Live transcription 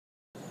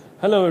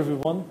Hello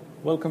everyone,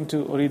 welcome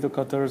to Ooredoo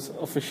Qatar's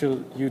official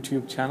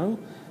YouTube channel.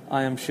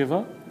 I am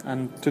Shiva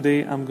and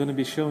today I'm going to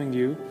be showing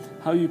you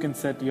how you can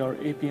set your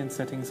APN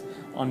settings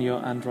on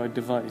your Android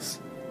device.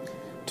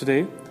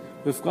 Today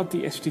we've got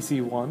the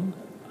HTC One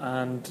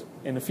and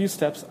in a few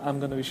steps I'm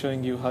going to be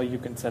showing you how you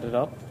can set it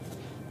up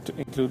to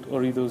include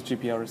Ooredoo's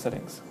GPRS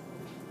settings.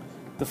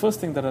 The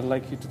first thing that I'd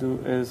like you to do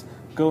is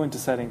go into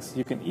settings.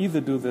 You can either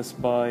do this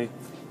by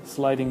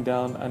sliding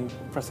down and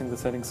pressing the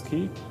settings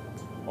key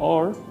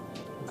or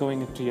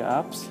going into your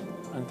apps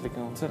and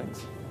clicking on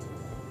settings.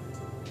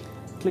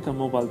 Click on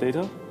mobile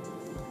data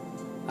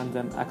and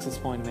then access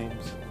point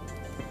names.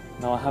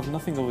 Now I have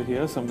nothing over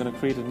here, so I'm going to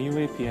create a new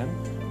APN.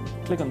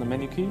 Click on the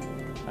menu key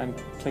and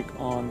click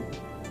on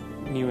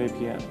new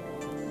APN.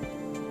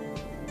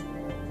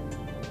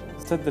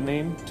 Set the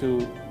name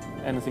to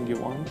anything you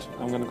want.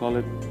 I'm going to call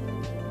it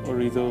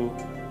Ooredoo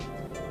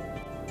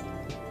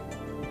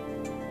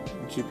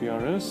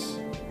GPRS.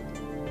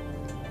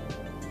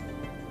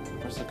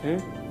 Press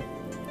OK.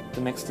 The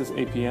next is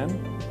APN.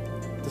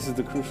 This is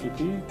the crucial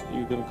key.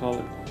 You're going to call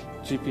it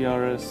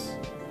gprs.qtel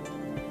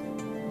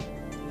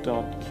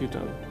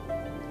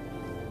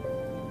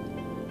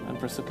and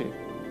press OK.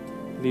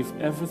 Leave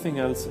everything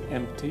else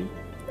empty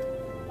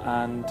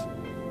and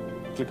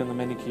click on the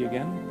menu key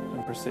again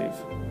and press save.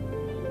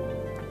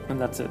 And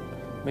that's it.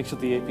 Make sure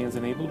the APN is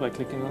enabled by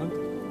clicking on it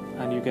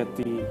and you get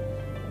the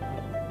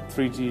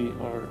 3G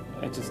or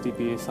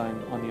HSDPA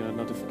sign on your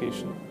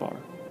notification bar.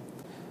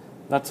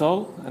 That's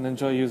all, and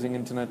enjoy using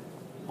internet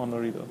on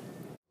Ooredoo.